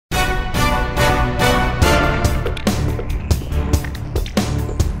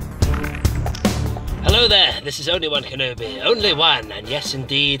Hello there, this is only one Kenobi, only one, and yes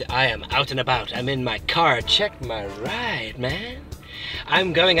indeed, I am out and about. I'm in my car, check my ride, man.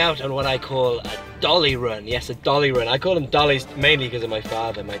 I'm going out on what I call a dolly run, yes, a dolly run. I call them dollies mainly because of my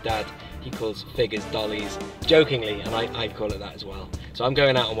father, my dad. He calls figures dollies, jokingly, and I call it that as well. So I'm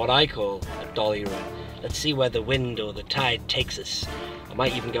going out on what I call a dolly run. Let's see where the wind or the tide takes us. I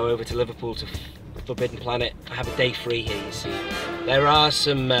might even go over to Liverpool to Forbidden Planet. I have a day free here, you see. There are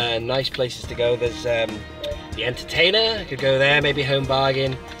some nice places to go. There's the Entertainer, I could go there, maybe Home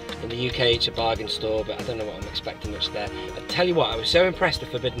Bargain. In the UK it's a bargain store, but I don't know what I'm expecting much there. I tell you what, I was so impressed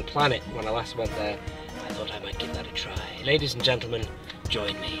with Forbidden Planet when I last went there, I thought I might give that a try. Ladies and gentlemen,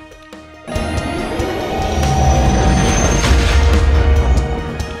 join me.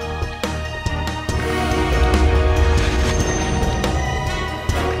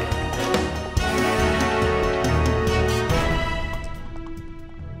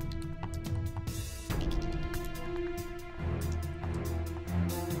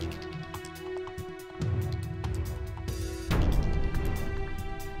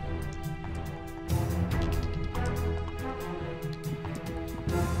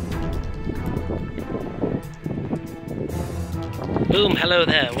 Boom, hello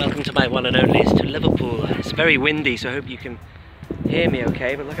there, welcome to my one and onlys to Liverpool. It's very windy, so I hope you can hear me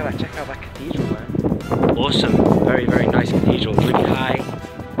okay, but look at that, check out that cathedral, man. Awesome, very, very nice cathedral, really high,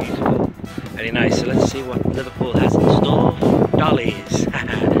 beautiful, very nice. So let's see what Liverpool has in store. Dollies,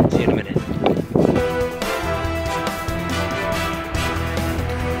 see you in a minute.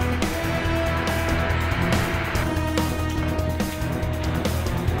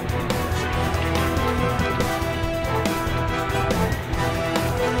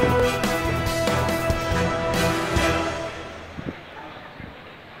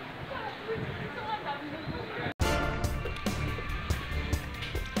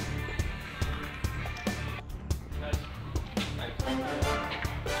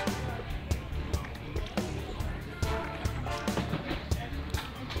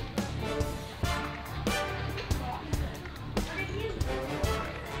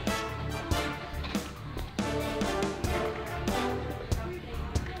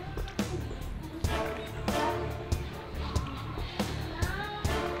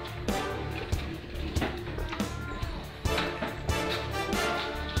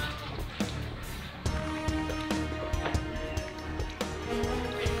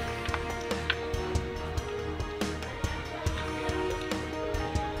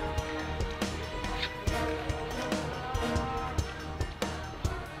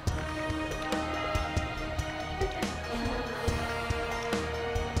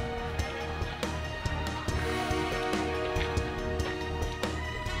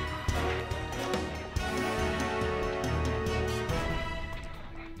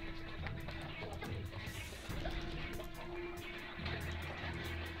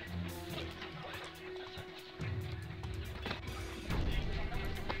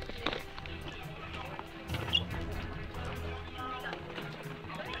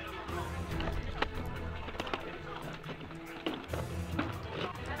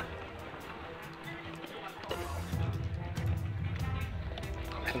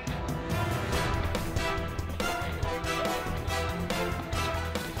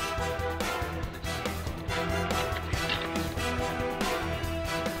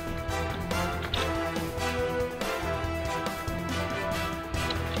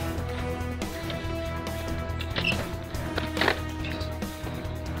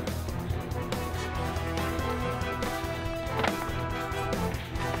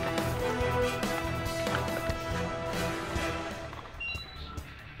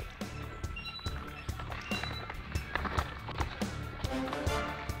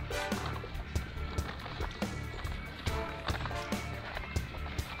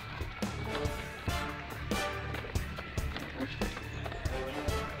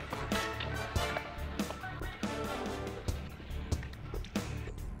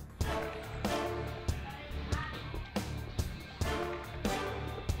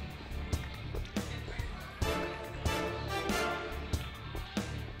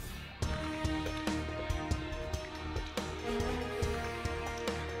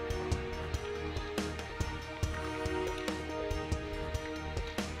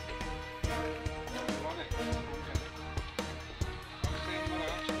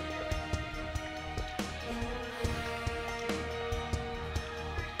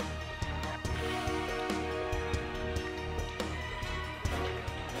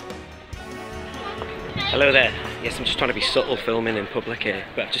 Hello there, Yes, I'm just trying to be subtle filming in public here,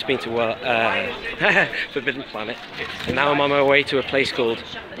 but I've just been to Forbidden Planet, and now I'm on my way to a place called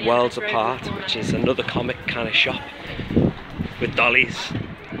Worlds Apart, which is another comic kind of shop with dollies,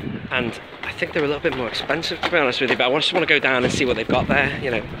 and I think they're a little bit more expensive, to be honest with you, but I just want to go down and see what they've got there,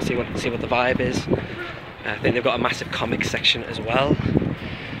 you know, see what the vibe is. I think they've got a massive comic section as well.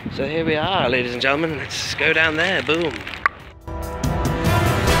 So here we are, ladies and gentlemen, let's go down there, boom.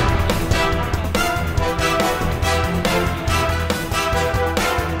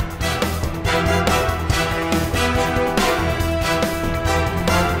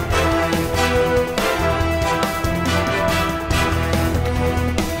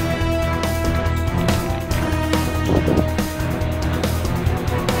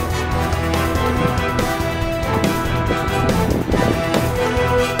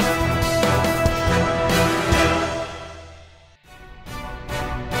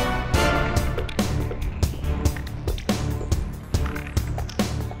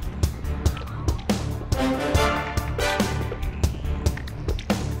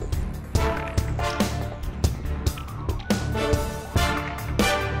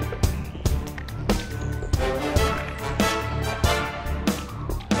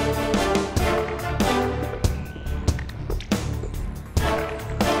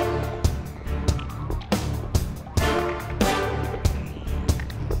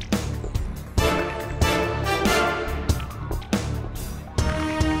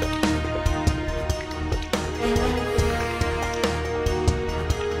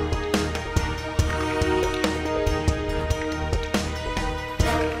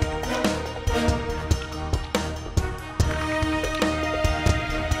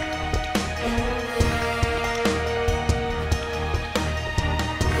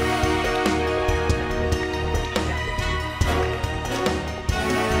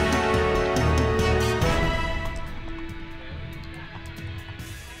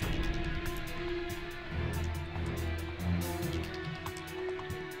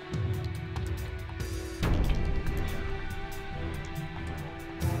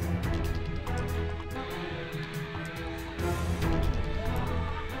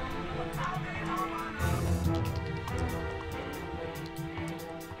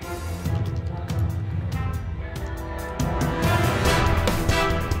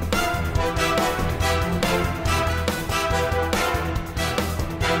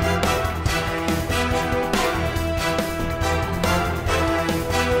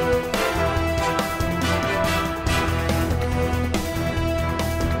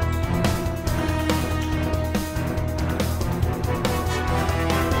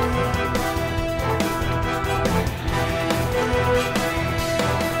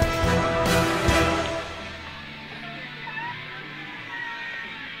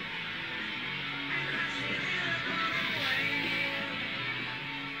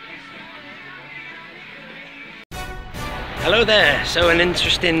 Hello there, so an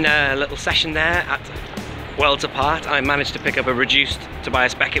interesting little session there at Worlds Apart. I managed to pick up a reduced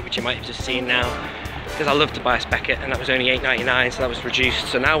Tobias Beckett, which you might have just seen now, because I love Tobias Beckett, and that was only $8.99, so that was reduced.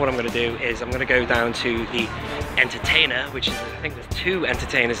 So now what I'm going to do is I'm going to go down to the Entertainer, which is, I think there's two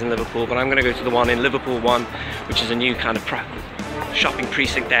Entertainers in Liverpool, but I'm going to go to the one in Liverpool 1, which is a new kind of shopping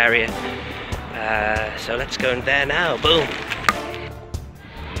precinct area. So let's go in there now, boom.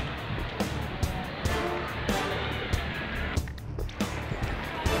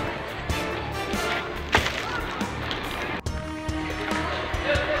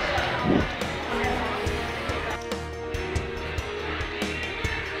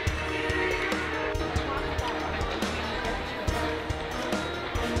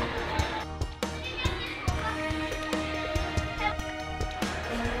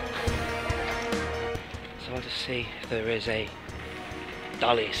 I'll just see if there is a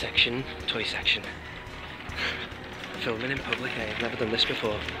dolly section, toy section. Filming in public, I've never done this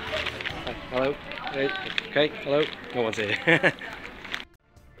before. Hi, hello, hey, okay, hello, no one's here.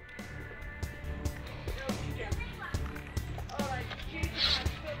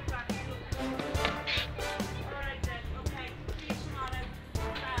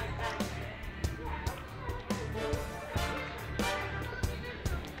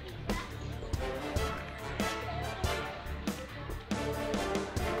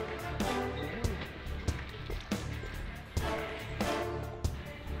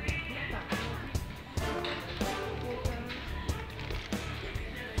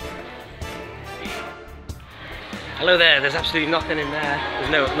 Hello there, there's absolutely nothing in there.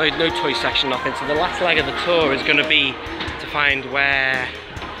 There's no toy section, nothing. So the last leg of the tour is going to be to find where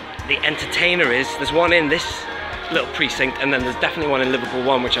the Entertainer is. There's one in this little precinct, and then there's definitely one in Liverpool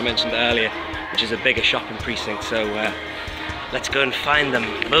 1, which I mentioned earlier. which is a bigger shopping precinct. So let's go and find them.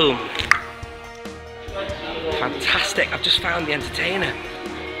 Boom. Fantastic, I've just found the Entertainer.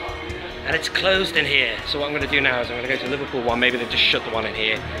 And it's closed in here. So what I'm going to do now is I'm going to go to Liverpool one. Maybe they've just shut the one in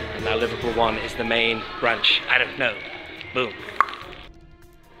here. And now Liverpool one is the main branch. I don't know. Boom.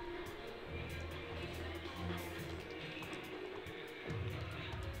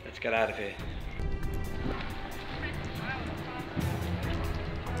 Let's get out of here.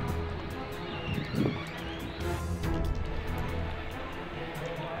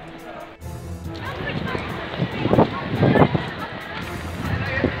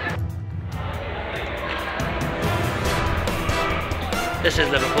 This is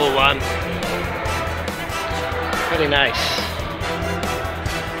Liverpool one. Pretty nice.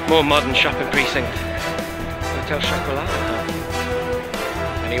 More modern shopping precinct. Hotel Chocolat.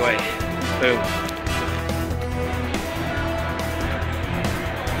 Anyway, boom.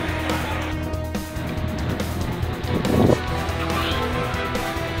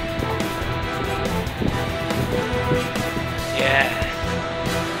 Yeah.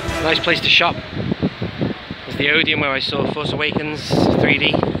 Nice place to shop. The Odeon where I saw Force Awakens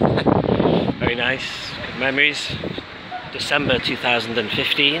 3D. Very nice, good memories. December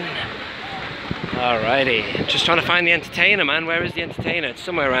 2015. Alrighty, I'm just trying to find the Entertainer, man. Where is the Entertainer? It's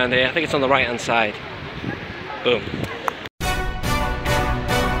somewhere around here. I think it's on the right hand side. Boom.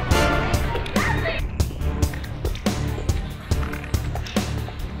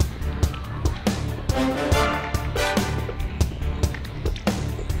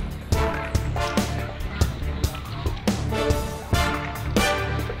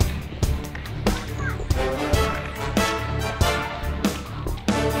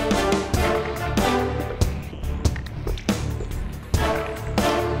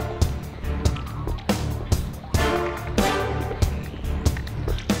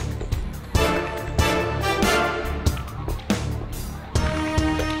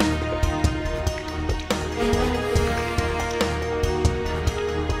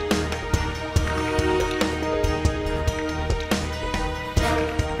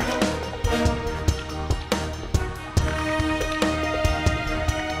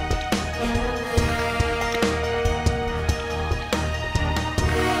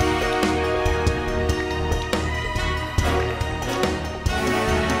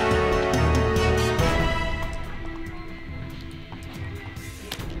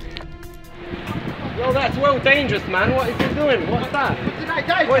 Yo, that's well dangerous, man. What is he doing? What's that?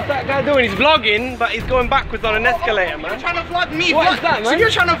 What's that guy doing? He's vlogging, but he's going backwards on an escalator, man. You're trying to vlog me. What is that, man? So you're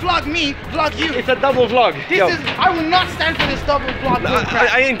trying to vlog me, vlog you. It's a double vlog. I will not stand for this double vlog. No,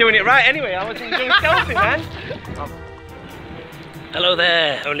 I ain't doing it right anyway. I wasn't doing selfie, man. Hello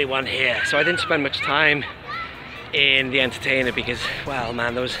there, only one here. So I didn't spend much time in the Entertainer because, well,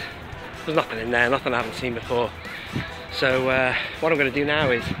 man, there's nothing in there, nothing I haven't seen before. So what I'm going to do now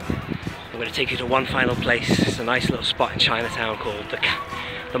is I'm going to take you to one final place. It's a nice little spot in Chinatown called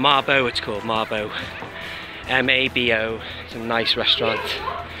the Mabo. It's called Mabo, M-A-B-O. It's a nice restaurant.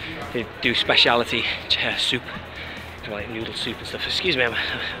 They do speciality soup, like noodle soup and stuff. Excuse me, I'm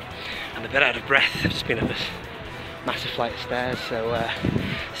a bit out of breath. I've just been up this massive flight of stairs. So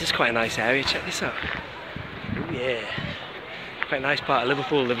this is quite a nice area. Check this out. Ooh, yeah, quite a nice part of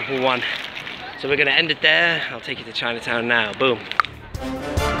Liverpool, Liverpool 1. So we're going to end it there. I'll take you to Chinatown now. Boom.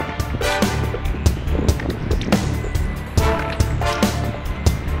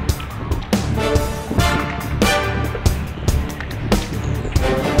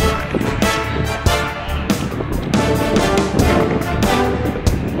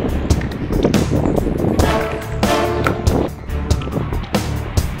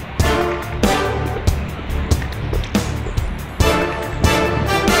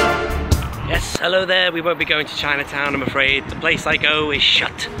 Hello there, we won't be going to Chinatown, I'm afraid. The place I go is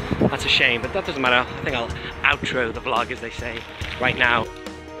shut. That's a shame, but that doesn't matter. I think I'll outro the vlog, as they say, right now.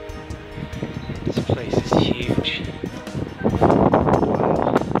 This place is huge.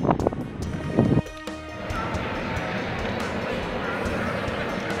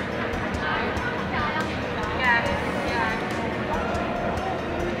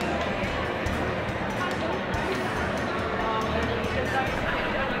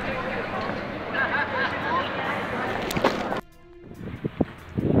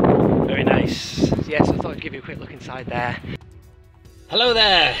 Yes, I thought I'd give you a quick look inside there. Hello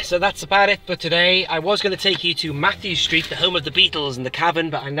there, so that's about it for today. I was going to take you to Matthew Street, the home of the Beatles and the Cavern,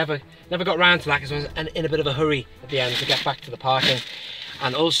 but I never got round to that because I was in a bit of a hurry at the end to get back to the parking.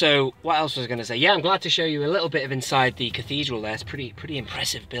 And also, what else was I going to say? Yeah, I'm glad to show you a little bit of inside the cathedral there. It's pretty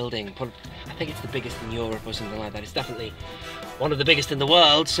impressive building. I think it's the biggest in Europe or something like that. It's definitely one of the biggest in the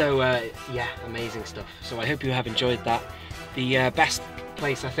world, so yeah, amazing stuff. So I hope you have enjoyed that. The best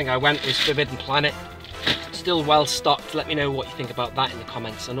place I think I went was Forbidden Planet. Still well stocked. Let me know what you think about that in the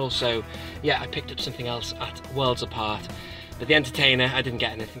comments. And also, yeah, I picked up something else at Worlds Apart, but the Entertainer, I didn't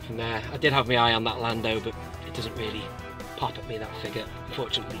get anything from there. I did have my eye on that Lando, but it doesn't really pop at me, that figure,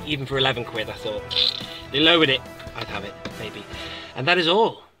 unfortunately. Even for 11 quid, I thought they lowered it, I'd have it, maybe. And that is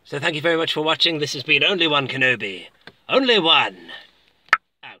all. So thank you very much for watching. This has been Only One Kenobi. Only one.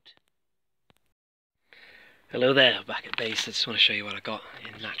 Out. Hello there, back at base. I just want to show you what I got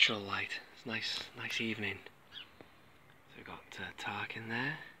in natural light. It's nice evening. So we've got Tark in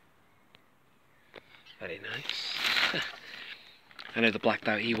there. Very nice. I know the blacked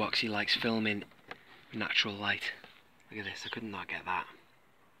out Ewoks, he likes filming natural light. Look at this, I could not get that.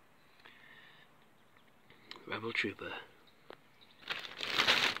 Rebel Trooper.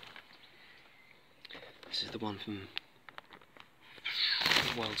 This is the one from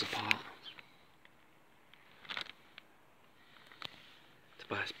Worlds Apart.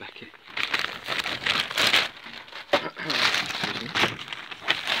 Tobias Beckett.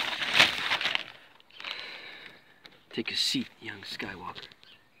 Take a seat, young Skywalker.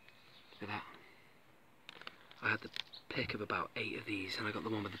 Look at that. I had the pick of about 8 of these and I got the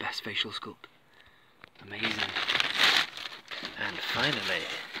one with the best facial sculpt. Amazing. And finally,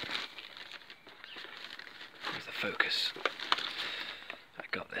 there's the focus. I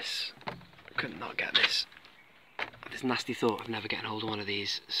got this. I could not get this. This nasty thought of never getting hold of one of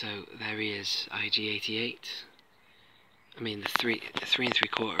these. So there he is, IG88. I mean the 3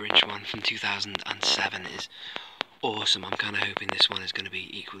 3/4 inch one from 2007 is awesome. I'm kind of hoping this one is going to be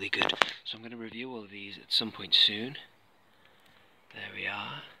equally good. So I'm going to review all of these at some point soon. There we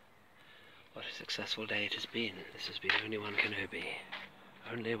are. What a successful day it has been. This has been Only One Kenobi.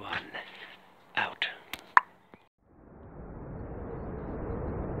 Only one. Out.